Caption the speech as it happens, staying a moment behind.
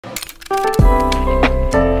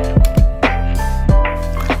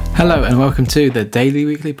Hello and welcome to the Daily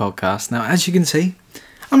Weekly Podcast. Now, as you can see,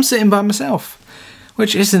 I'm sitting by myself,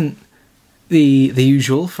 which isn't the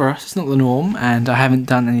usual for us. It's not the norm, and I haven't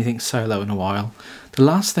done anything solo in a while. The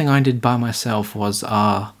last thing I did by myself was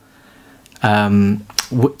our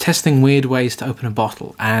testing weird ways to open a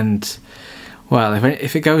bottle, and well,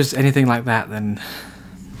 if it goes anything like that, then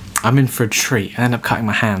I'm in for a treat. I end up cutting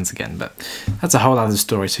my hands again, but that's a whole other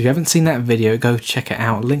story. So if you haven't seen that video, go check it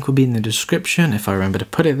out. Link will be in the description if I remember to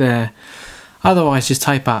put it there. Otherwise, just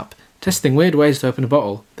type up testing weird ways to open a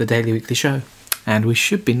bottle, the Daily Weekly Show, and we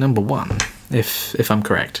should be number one, if I'm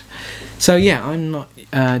correct. So yeah, I'm not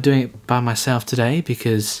doing it by myself today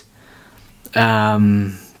because,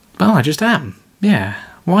 well, I just am. Yeah,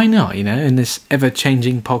 why not? You know, in this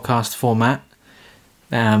ever-changing podcast format.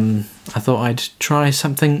 I thought I'd try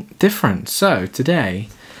something different. So today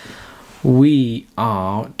we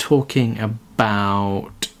are talking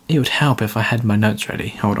about... It would help if I had my notes ready.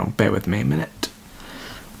 Hold on, bear with me a minute.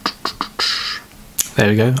 There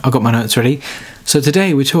we go, I've got my notes ready. So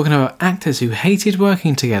today we're talking about actors who hated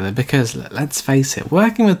working together because, let's face it,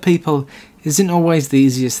 working with people isn't always the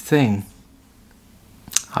easiest thing.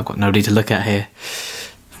 I've got nobody to look at here.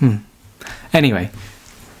 Anyway.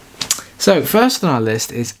 So, first on our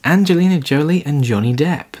list is Angelina Jolie and Johnny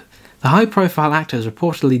Depp. The high-profile actors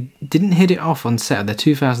reportedly didn't hit it off on set of their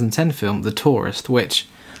 2010 film, The Tourist, which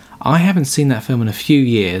I haven't seen that film in a few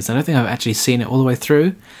years. I don't think I've actually seen it all the way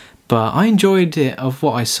through, but I enjoyed it of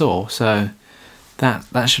what I saw, so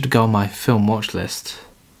that should go on my film watch list.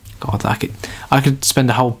 God, I could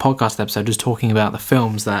spend a whole podcast episode just talking about the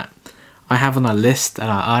films that I have on a list and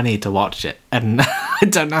I need to watch it, and I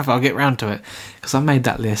don't know if I'll get round to it because I made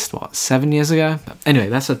that list 7 years ago. Anyway,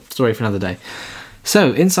 that's a story for another day.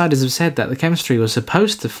 So insiders have said that the chemistry was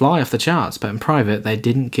supposed to fly off the charts, but in private they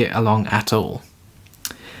didn't get along at all.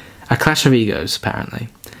 A clash of egos, apparently.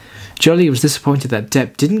 Jolie was disappointed that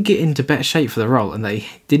Depp didn't get into better shape for the role and that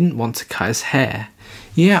he didn't want to cut his hair.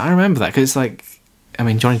 Yeah, I remember that because it's like, I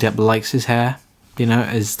mean, Johnny Depp likes his hair, you know,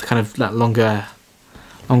 is kind of that longer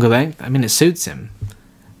length. I mean, it suits him.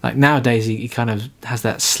 Like nowadays he kind of has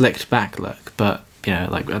that slicked back look, but you know,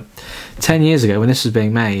 like 10 years ago when this was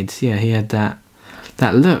being made, yeah, he had that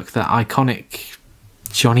look, that iconic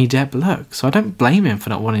Johnny Depp look. So I don't blame him for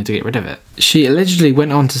not wanting to get rid of it. She allegedly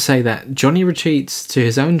went on to say that Johnny retreats to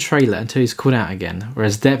his own trailer until he's called out again,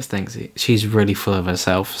 whereas Depp thinks she's really full of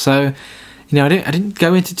herself. So, you know, I didn't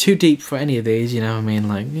go into too deep for any of these, you know, I mean,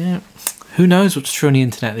 like, yeah, who knows what's true on the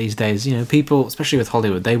internet these days? You know, people, especially with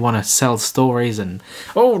Hollywood, they want to sell stories and,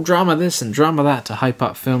 drama this and drama that to hype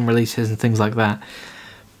up film releases and things like that.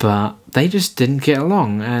 But they just didn't get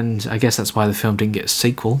along, and I guess that's why the film didn't get a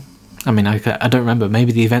sequel. I mean, I don't remember.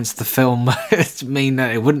 Maybe the events of the film mean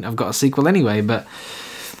that it wouldn't have got a sequel anyway, but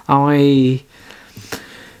I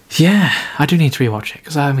do need to rewatch it,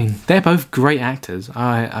 because, I mean, they're both great actors.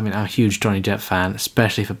 I mean, I'm a huge Johnny Depp fan,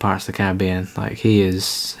 especially for Pirates of the Caribbean. Like, he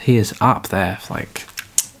is up there. Like,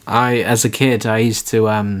 as a kid, I used to,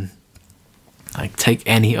 like, take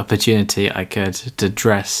any opportunity I could to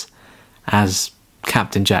dress as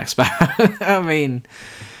Captain Jack Sparrow. I mean,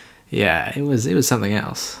 yeah, it was something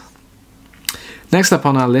else. Next up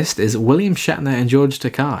on our list is William Shatner and George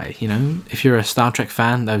Takei. You know, if you're a Star Trek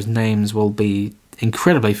fan, those names will be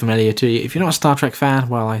incredibly familiar to you. If you're not a Star Trek fan,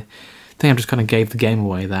 well, I think I just kind of gave the game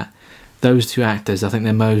away that those two actors, I think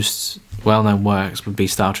their most well-known works would be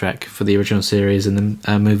Star Trek for the original series and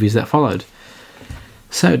the movies that followed.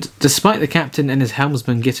 So, despite the captain and his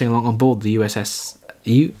helmsman getting along on board the USS...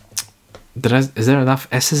 Is there enough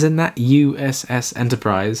S's in that? USS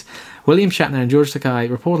Enterprise. William Shatner and George Takei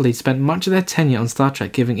reportedly spent much of their tenure on Star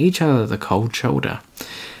Trek giving each other the cold shoulder.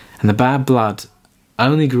 And the bad blood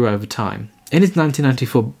only grew over time. In his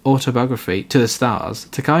 1994 autobiography, To the Stars,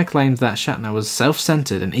 Takei claimed that Shatner was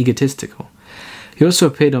self-centered and egotistical. He also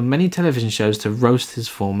appeared on many television shows to roast his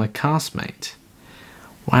former castmate.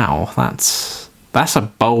 Wow, that's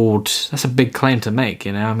a big claim to make,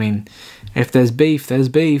 you know, I mean... If there's beef, there's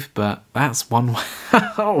beef, but that's one way.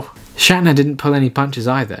 Shatner didn't pull any punches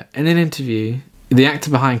either. In an interview, the actor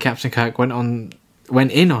behind Captain Kirk went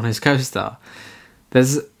in on his co-star.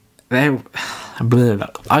 I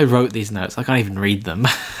wrote these notes. I can't even read them.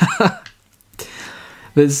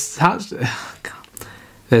 There's such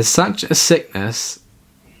a sickness.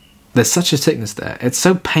 There's such a sickness there. It's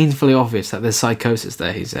so painfully obvious that there's psychosis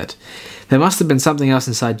there, he said. There must have been something else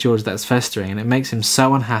inside George that's festering, and it makes him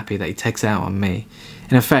so unhappy that he takes it out on me.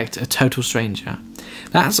 In effect, a total stranger.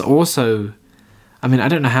 That's also... I mean, I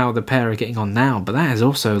don't know how the pair are getting on now, but that is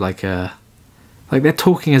also like a... Like, they're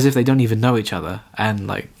talking as if they don't even know each other, and,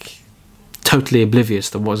 like, totally oblivious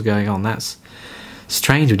to what's going on. That's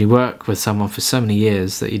strange when you work with someone for so many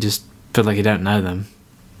years that you just feel like you don't know them.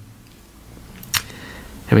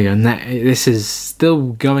 Here we go. And this is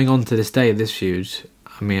still going on to this day, this feud.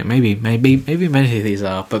 I mean, maybe many of these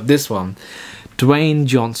are, but this one, Dwayne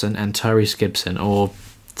Johnson and Tyrese Gibson, or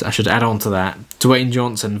I should add on to that, Dwayne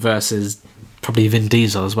Johnson versus probably Vin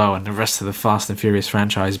Diesel as well, and the rest of the Fast and Furious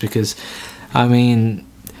franchise, because, I mean,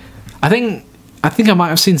 I think I might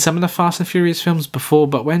have seen some of the Fast and Furious films before,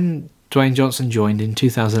 but when Dwayne Johnson joined in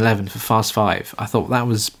 2011 for Fast 5, I thought it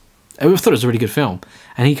was a really good film,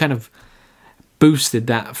 and he kind of boosted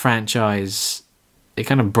that franchise. It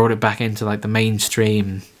kind of brought it back into like the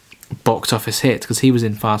mainstream box office hits, because he was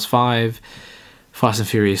in Fast 5, Fast and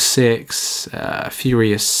Furious 6,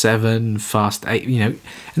 Furious 7, Fast 8, you know. And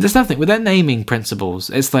there's nothing with their naming principles.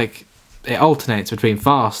 It's like it alternates between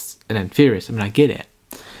Fast and then Furious. I mean, I get it,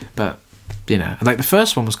 but you know, like the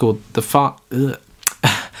first one was called the first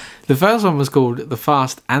one was called The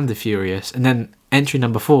Fast and the Furious, and then entry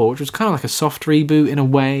number 4, which was kind of like a soft reboot in a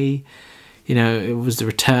way. You know, it was the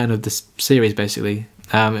return of this series, basically.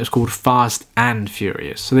 It was called Fast and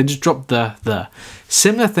Furious. So they just dropped the.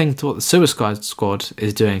 Similar thing to what the Suicide Squad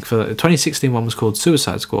is doing. For the 2016 one was called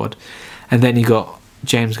Suicide Squad. And then you got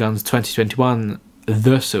James Gunn's 2021,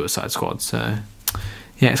 The Suicide Squad. So,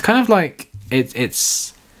 yeah, it's kind of like,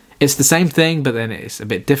 it's the same thing, but then it's a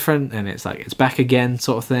bit different. And it's like, it's back again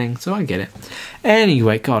sort of thing. So I get it.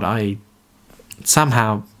 Anyway, God,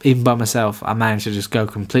 somehow, even by myself, I managed to just go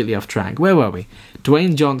completely off track. Where were we?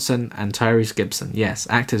 Dwayne Johnson and Tyrese Gibson. Yes,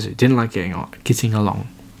 actors who didn't like getting along.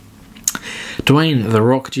 Dwayne "The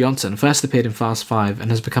Rock" Johnson first appeared in Fast 5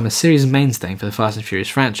 and has become a series mainstay for the Fast and Furious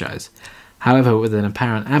franchise. However, with an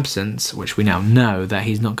apparent absence, which we now know that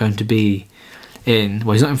he's not going to be in...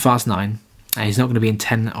 Well, he's not in Fast 9, and he's not going to be in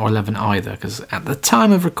 10 or 11 either, because at the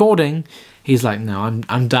time of recording, he's like, no,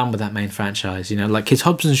 I'm done with that main franchise. You know, like his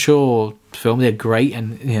Hobbs and Shaw film, they're great,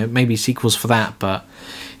 and you know, maybe sequels for that, but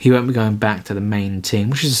he won't be going back to the main team,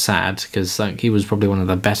 which is sad, because like he was probably one of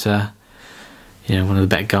the better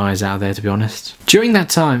guys out there, to be honest. During that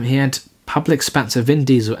time, he had public spats of Vin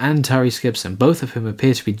Diesel and Tyrese Gibson, both of whom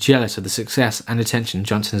appear to be jealous of the success and attention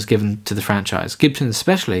Johnson has given to the franchise. Gibson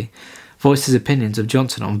especially voiced his opinions of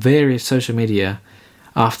Johnson on various social media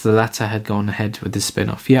after the latter had gone ahead with his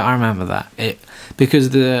spin-off. Yeah, I remember that. Because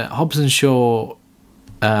the Hobbs and Shaw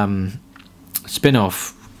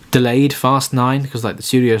spin-off delayed Fast 9, because like the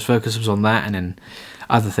studio's focus was on that, and then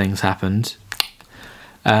other things happened.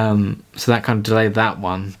 So that kind of delayed that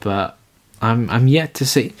one, but I'm yet to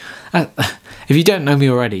see. If you don't know me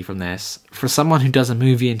already from this, for someone who does a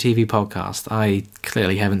movie and TV podcast, I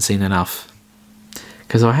clearly haven't seen enough.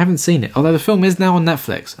 Because I haven't seen it. Although the film is now on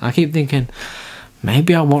Netflix. I keep thinking,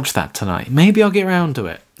 maybe I'll watch that tonight. Maybe I'll get around to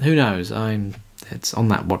it. Who knows? It's on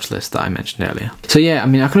that watch list that I mentioned earlier. So yeah, I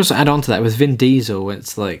mean, I can also add on to that with Vin Diesel.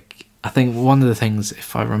 It's like, I think one of the things,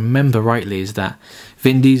 if I remember rightly, is that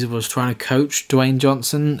Vin Diesel was trying to coach Dwayne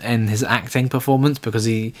Johnson in his acting performance, because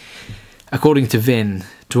according to Vin,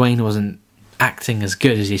 Dwayne wasn't acting as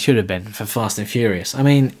good as he should have been for Fast and Furious. I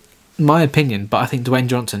mean, my opinion, but I think Dwayne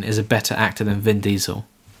Johnson is a better actor than Vin Diesel.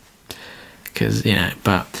 Because, you know,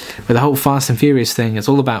 but with the whole Fast and Furious thing, it's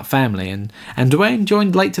all about family, and Dwayne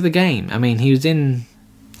joined late to the game. I mean, he's been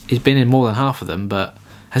in more than half of them, but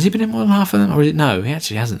has he been in more than half of them? Or no, he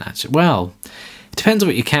actually hasn't, actually. Well, it depends on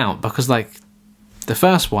what you count, because, like, the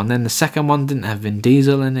first one, then the second one didn't have Vin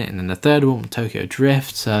Diesel in it, and then the third one, Tokyo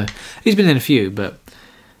Drift, so he's been in a few, but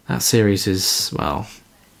that series is, well,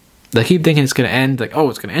 they keep thinking it's going to end, like, oh,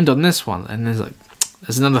 it's going to end on this one, and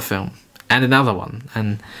there's another film, and another one,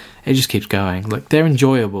 and it just keeps going. Like, they're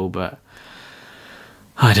enjoyable, but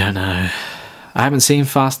I don't know. I haven't seen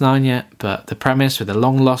Fast 9 yet, but the premise with the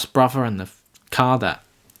long-lost brother and the car that,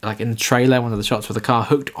 like in the trailer, one of the shots with the car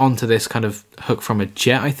hooked onto this kind of hook from a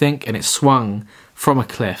jet, I think, and it swung from a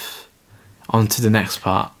cliff onto the next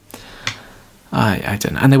part. I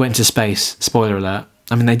don't know. And they went to space, spoiler alert.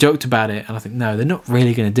 I mean, they joked about it, and I think, no, they're not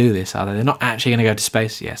really going to do this, are they? They're not actually going to go to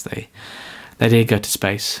space. Yes, they did go to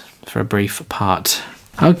space for a brief part.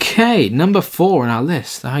 Okay, number 4 on our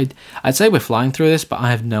list. I'd say we're flying through this, but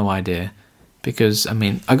I have no idea. Because, I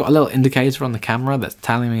mean, I got a little indicator on the camera that's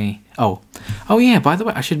telling me... Oh yeah, by the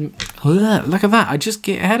way, I should... Look at that, I just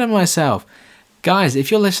get ahead of myself. Guys,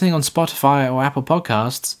 if you're listening on Spotify or Apple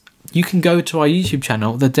Podcasts, you can go to our YouTube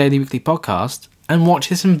channel, The Daily Weekly Podcast, and watch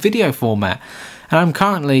this in video format. And I'm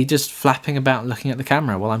currently just flapping about looking at the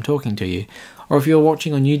camera while I'm talking to you. Or if you're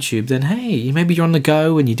watching on YouTube, then hey, maybe you're on the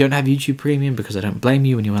go and you don't have YouTube Premium, because I don't blame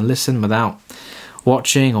you when you want to listen without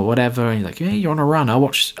watching or whatever, and you're like, yeah, you're on a run,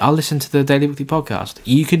 I'll listen to the Daily Weekly Podcast.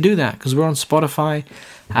 You can do that because we're on Spotify,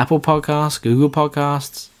 Apple Podcasts, Google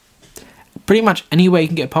Podcasts, pretty much anywhere you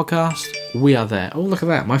can get a podcast, we are there. Oh, look at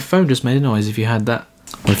that, my phone just made a noise if you had that.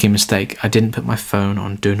 Rookie mistake, I didn't put my phone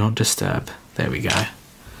on Do Not Disturb. There we go.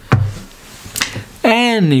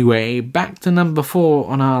 Anyway, back to number 4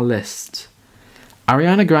 on our list.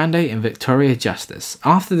 Ariana Grande and Victoria Justice.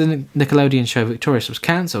 After the Nickelodeon show Victorious was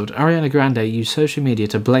cancelled, Ariana Grande used social media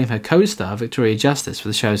to blame her co-star Victoria Justice for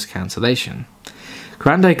the show's cancellation.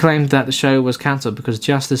 Grande claimed that the show was cancelled because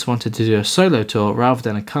Justice wanted to do a solo tour rather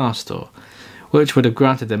than a cast tour, which would have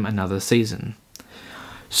granted them another season.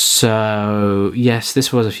 So, yes,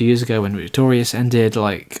 this was a few years ago when Victorious ended.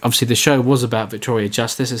 Like, obviously the show was about Victoria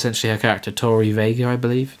Justice, essentially her character Tori Vega, I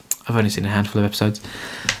believe. I've only seen a handful of episodes.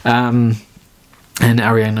 And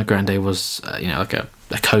Ariana Grande was, like a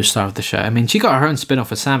co-star of the show. I mean, she got her own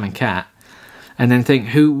spin-off of Sam and Cat. And then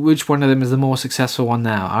think, which one of them is the more successful one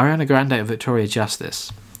now? Ariana Grande or Victoria Justice?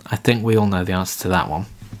 I think we all know the answer to that one.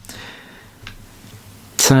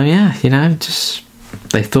 So, yeah, just...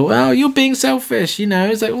 They thought, oh, you're being selfish,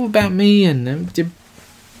 it's like all about me, and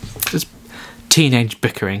just teenage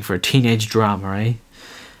bickering for a teenage drama, eh?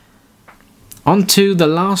 On to the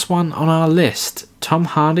last one on our list, Tom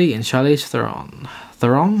Hardy and Charlize Theron.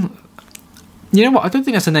 Theron? You know what, I don't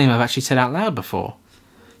think that's a name I've actually said out loud before.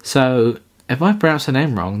 So, if I pronounce the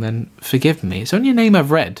name wrong, then forgive me. It's only a name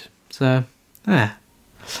I've read, so,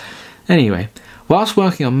 Anyway, whilst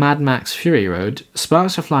working on Mad Max Fury Road,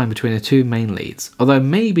 sparks are flying between the two main leads, although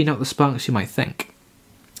maybe not the sparks you might think.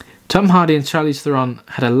 Tom Hardy and Charlize Theron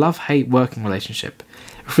had a love-hate working relationship,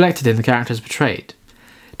 reflected in the characters portrayed.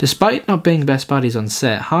 Despite not being best buddies on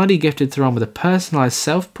set, Hardy gifted Theron with a personalised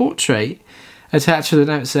self-portrait attached to the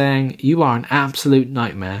note saying, "You are an absolute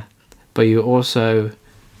nightmare, but you're also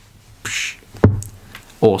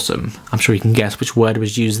awesome." I'm sure you can guess which word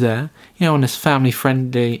was used there, on this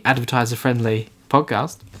family-friendly, advertiser-friendly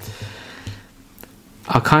podcast.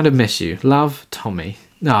 I'll kind of miss you. Love, Tommy.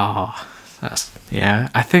 I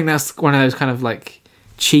think that's one of those kind of like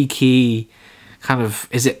cheeky kind of,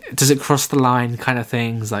 does it cross the line kind of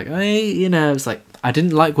things, like, hey, it's like, I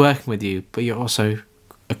didn't like working with you, but you're also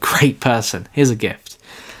a great person. Here's a gift.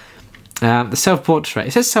 The self-portrait.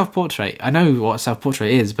 It says self-portrait. I know what a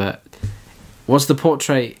self-portrait is, but was the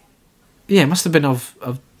portrait... Yeah, it must have been of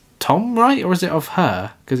Tom, right? Or is it of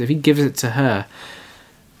her? Because if he gives it to her...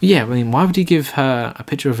 Yeah, I mean, why would he give her a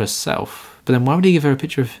picture of herself? But then why would he give her a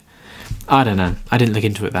picture of... I don't know. I didn't look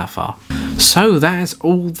into it that far. So that is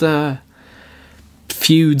all the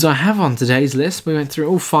feuds I have on today's list. We went through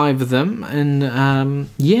all 5 of them. And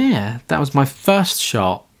that was my first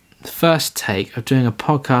take of doing a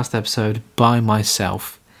podcast episode by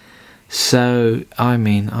myself. So, I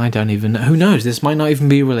mean, I don't even know. Who knows? This might not even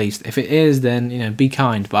be released. If it is, then, be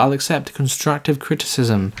kind. But I'll accept constructive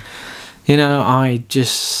criticism. I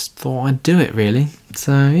just thought I'd do it, really.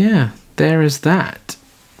 So, yeah, there is that.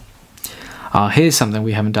 Here's something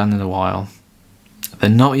we haven't done in a while. The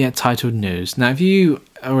not yet titled news. Now, if you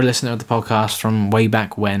are a listener of the podcast from way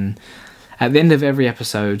back when, at the end of every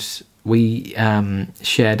episode, we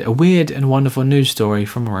shared a weird and wonderful news story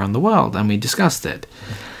from around the world, and we discussed it.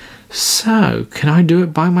 So, can I do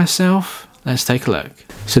it by myself? Let's take a look.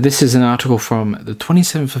 So this is an article from the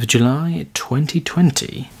 27th of July,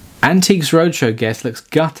 2020. Antiques Roadshow guest looks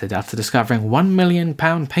gutted after discovering £1 million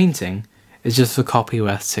painting is just a copy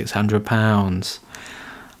worth £600.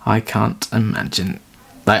 I can't imagine.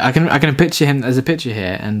 Like, I can picture him. There's a picture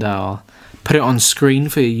here, and I'll put it on screen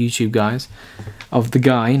for you YouTube guys, of the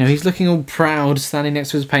guy. He's looking all proud, standing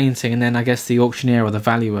next to his painting, and then I guess the auctioneer or the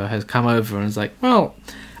valuer has come over and is like, well...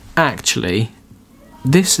 Actually,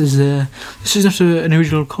 this is not an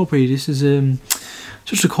original copy. This is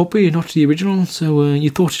just a copy, not the original. So you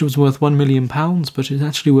thought it was worth £1 million, but it's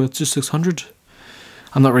actually worth just 600.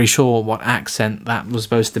 I'm not really sure what accent that was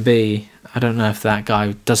supposed to be. I don't know if that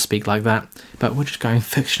guy does speak like that, but we're just going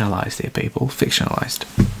fictionalised here, people. Fictionalised.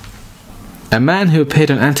 A man who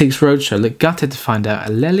appeared on Antiques Roadshow looked gutted to find out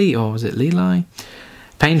a Lely, or was it Lely?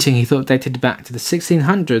 Painting he thought dated back to the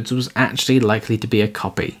 1600s was actually likely to be a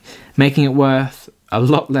copy, making it worth a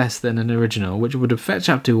lot less than an original, which would have fetched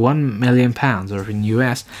up to £1 million, or in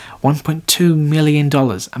US, $1.2 million.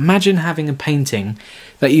 Imagine having a painting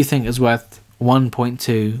that you think is worth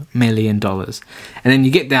 $1.2 million. And then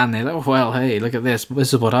you get down there, like, oh, well, hey, look at this.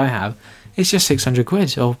 This is what I have. It's just 600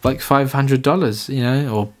 quid, or like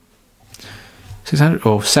 $500, or 600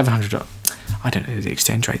 or $700. I don't know the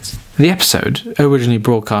exchange rates. The episode, originally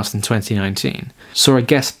broadcast in 2019, saw a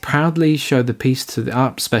guest proudly show the piece to the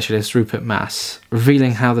art specialist Rupert Mass,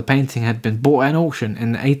 revealing how the painting had been bought at an auction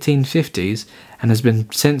in the 1850s and has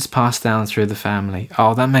been since passed down through the family.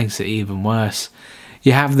 Oh, that makes it even worse.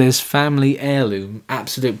 You have this family heirloom,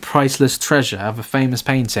 absolute priceless treasure of a famous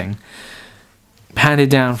painting, handed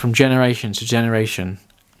down from generation to generation,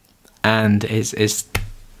 and it's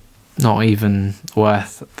not even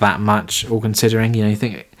worth that much, all considering. You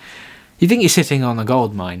think you're sitting on a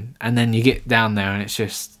gold mine, and then you get down there and it's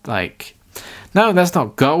just like, no, that's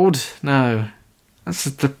not gold. No, that's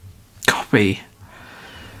just the copy.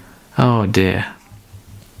 Oh dear.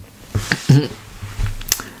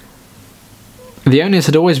 The owners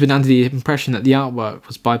had always been under the impression that the artwork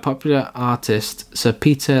was by popular artist Sir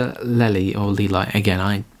Peter Lely, or Lely, again,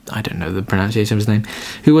 I don't know the pronunciation of his name,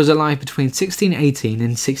 who was alive between 1618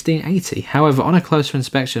 and 1680. However, on a closer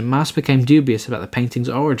inspection, Mass became dubious about the painting's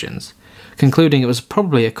origins, concluding it was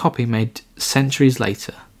probably a copy made centuries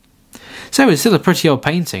later. So it's still a pretty old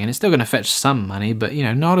painting, and it's still going to fetch some money, but,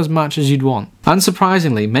 not as much as you'd want.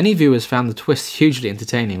 Unsurprisingly, many viewers found the twist hugely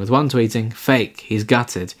entertaining, with one tweeting, "Fake, he's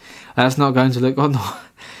gutted. That's not going to look on the...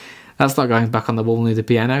 That's not going back on the wall near the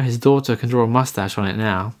piano. His daughter can draw a mustache on it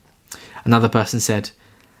now." Another person said,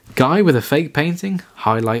 "Guy with a fake painting?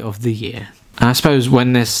 Highlight of the year." And I suppose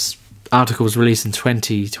when this article was released in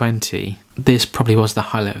 2020, this probably was the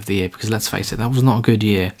highlight of the year, because let's face it, that was not a good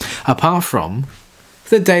year. Apart from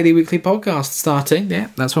the daily weekly podcast starting. Yeah,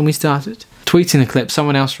 that's when we started. Tweeting the clip,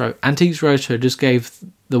 someone else wrote, "Antiques Roadshow just gave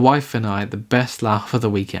the wife and I the best laugh of the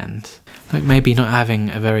weekend." Like, maybe not having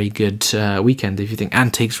a very good weekend if you think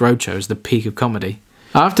Antiques Roadshow is the peak of comedy.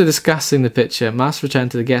 After discussing the picture, Mass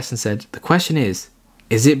returned to the guest and said, "The question is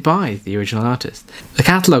it by the original artist?" The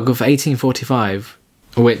catalogue of 1845,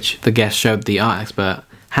 which the guest showed the art expert,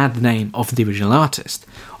 had the name of the original artist.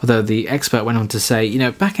 Although the expert went on to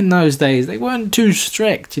say, back in those days, they weren't too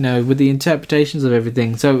strict, with the interpretations of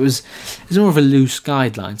everything. So it was more of a loose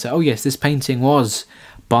guideline. So, oh yes, this painting was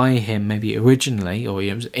by him maybe originally, or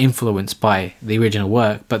it was influenced by the original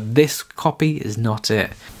work, but this copy is not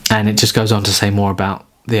it. And it just goes on to say more about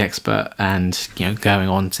the expert and, going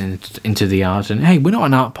on into the art. And hey, we're not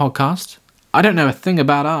an art podcast. I don't know a thing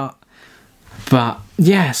about art. But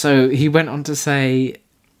yeah, so he went on to say,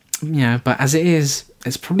 but as it is,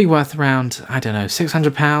 it's probably worth around, I don't know,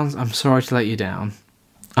 £600. I'm sorry to let you down.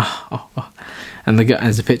 And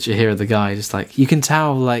there's a picture here of the guy, just like, you can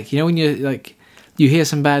tell, like, when you're like, you hear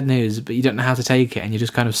some bad news, but you don't know how to take it, and you're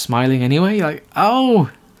just kind of smiling anyway. You're like, oh,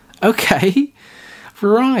 okay,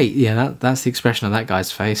 right. Yeah, that's the expression on that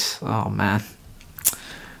guy's face. Oh man.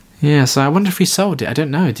 Yeah, so I wonder if he sold it. I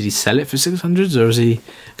don't know. Did he sell it for 600s, or is he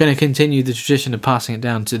going to continue the tradition of passing it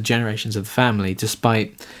down to generations of the family,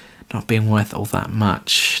 despite not being worth all that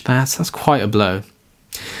much? That's quite a blow.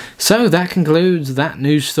 So that concludes that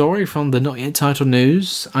news story from the Not Yet Titled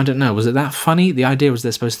News. I don't know, was it that funny? The idea was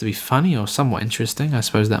they're supposed to be funny or somewhat interesting. I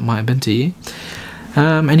suppose that might have been to you.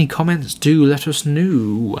 Any comments? Do let us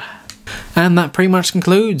know. And that pretty much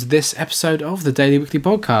concludes this episode of the Daily Weekly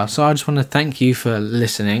Podcast. So I just want to thank you for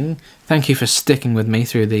listening. Thank you for sticking with me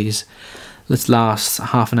through this last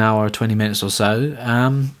half an hour or 20 minutes or so.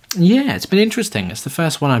 Yeah, it's been interesting. It's the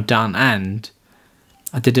first one I've done, and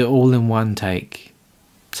I did it all in one take.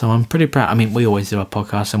 So I'm pretty proud. I mean, we always do our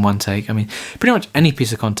podcast in one take. I mean, pretty much any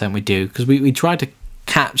piece of content we do, because we try to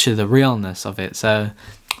capture the realness of it. So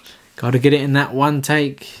got to get it in that one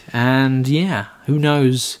take. And yeah, who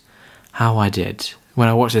knows how I did. When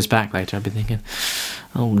I watch this back later, I'll be thinking,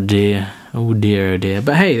 oh dear, oh dear, oh dear.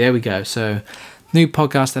 But hey, there we go. So new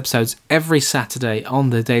podcast episodes every Saturday on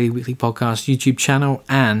the Daily Weekly Podcast YouTube channel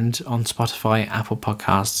and on Spotify, Apple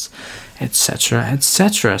Podcasts, etc.,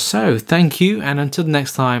 etc. So thank you, and until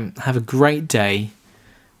next time, have a great day.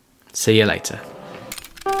 See you later.